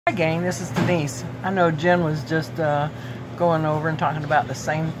Hi gang, this is Denise. I know Jen was just going over and talking about the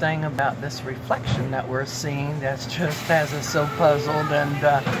same thing about this reflection that we're seeing that just has us so puzzled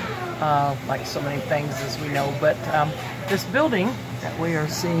and like so many things as we know. But this building that we are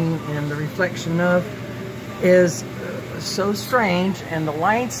seeing in the reflection of is so strange, and the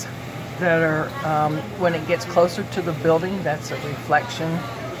lights that are when it gets closer to the building, that's a reflection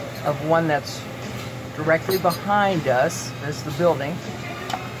of one that's directly behind us is the building,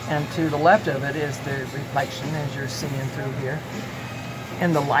 and to the left of it is the reflection as you're seeing through here.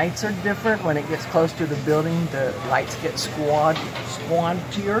 And the lights are different. When it gets close to the building, the lights get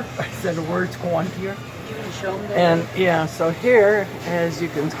squantier. Is that a word, squantier? And yeah, so here, as you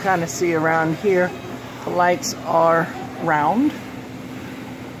can kind of see around here, the lights are round,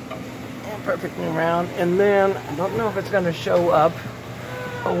 perfectly round. And then I don't know if it's going to show up,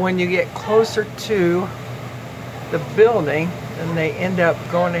 but when you get closer to the building, then they end up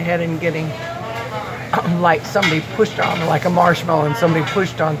going ahead and getting like somebody pushed on, like a marshmallow, and somebody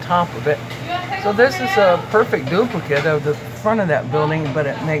pushed on top of it. So this is a perfect duplicate of the front of that building, but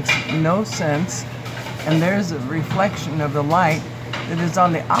it makes no sense. And there's a reflection of the light that is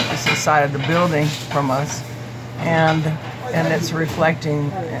on the opposite side of the building from us, and it's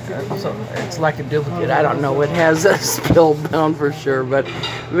reflecting, so it's like a duplicate. I don't know, it has a spellbound for sure, but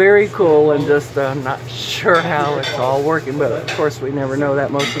very cool, and just not sure how it's all working, but of course we never know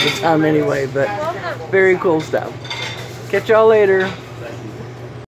that most of the time anyway. But very cool stuff. Catch y'all later.